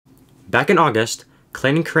Back in August,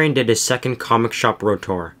 Clayton Crain did his second comic shop road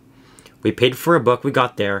tour. We paid for a book we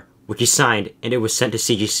got there, which he signed, and it was sent to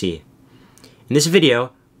CGC. In this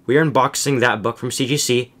video, we are unboxing that book from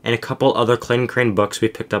CGC and a couple other Clayton Crain books we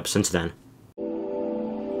picked up since then.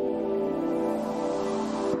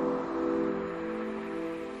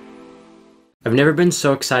 I've never been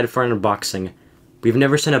so excited for an unboxing. We've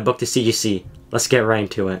never sent a book to CGC. Let's get right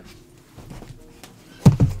into it.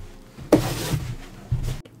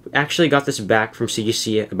 We actually got this back from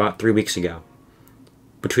CGC about 3 weeks ago.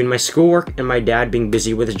 Between my schoolwork and my dad being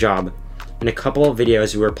busy with his job, and a couple of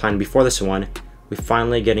videos we were planning before this one, we're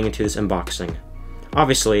finally getting into this unboxing.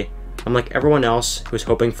 Obviously, I'm like everyone else who's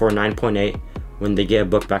hoping for a 9.8 when they get a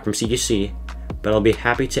book back from CGC, but I'll be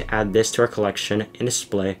happy to add this to our collection and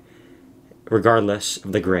display regardless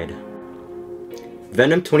of the grade.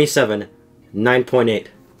 Venom 27, 9.8.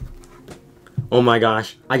 Oh my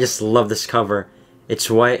gosh, I just love this cover. It's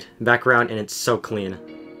white background and it's so clean.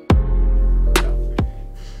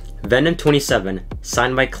 Venom 27,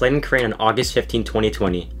 signed by Clayton Crain on August 15,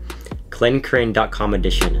 2020. ClaytonCrain.com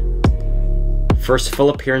edition. First full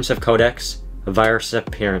appearance of Codex, virus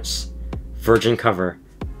appearance. Virgin cover.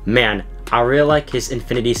 Man, I really like his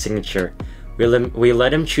Infinity signature. We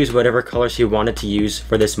let him choose whatever colors he wanted to use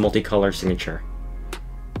for this multicolor signature.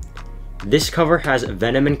 This cover has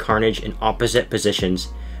Venom and Carnage in opposite positions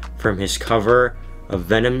from his cover of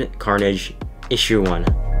Venom Carnage issue 1.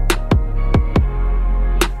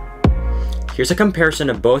 Here's a comparison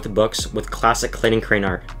of both books with classic Clayton Crain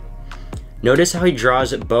art. Notice how he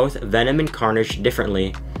draws both Venom and Carnage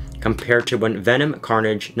differently compared to when Venom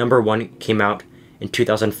Carnage #1 came out in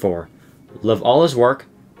 2004. Love all his work,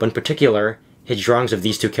 but in particular, his drawings of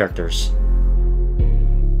these two characters.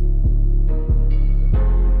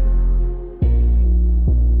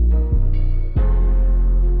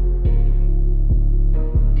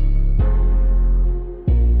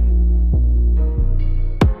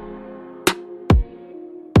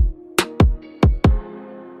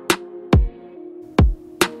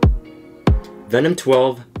 Venom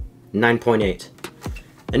 12, 9.8.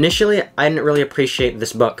 Initially, I didn't really appreciate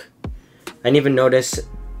this book. I didn't even notice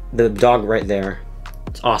the dog right there.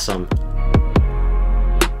 It's awesome.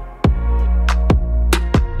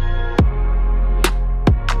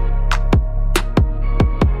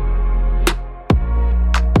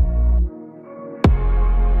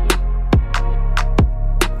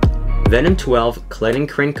 Venom 12 Clayton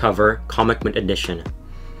Crain cover Comic Mint edition.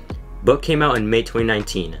 Book came out in May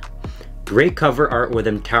 2019. Great cover art with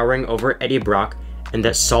him towering over Eddie Brock and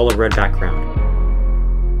that solid red background.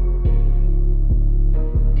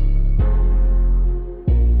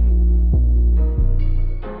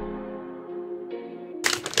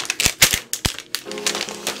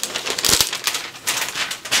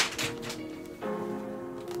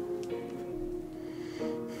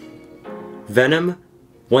 Venom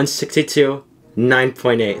 162,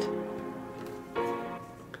 9.8.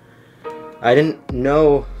 I didn't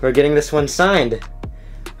know we were getting this one signed.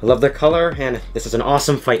 I love the color, and this is an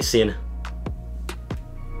awesome fight scene.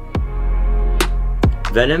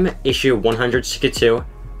 Venom issue 162,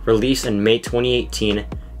 released in May 2018,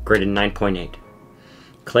 graded 9.8.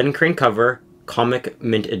 Clayton Crain cover, Comic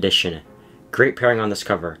Mint edition. Great pairing on this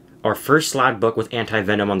cover. Our first Slab book with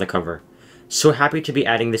Anti-Venom on the cover. So happy to be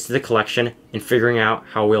adding this to the collection and figuring out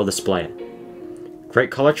how we'll display it. Great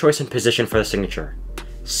color choice and position for the signature.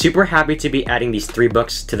 Super happy to be adding these 3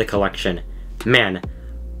 books to the collection. Man,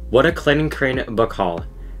 what a Clayton Crain book haul.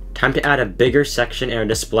 Time to add a bigger section and a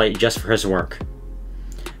display just for his work.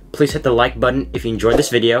 Please hit the like button if you enjoyed this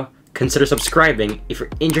video. Consider subscribing if you're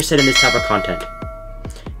interested in this type of content.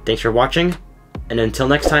 Thanks for watching, and until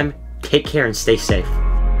next time, take care and stay safe.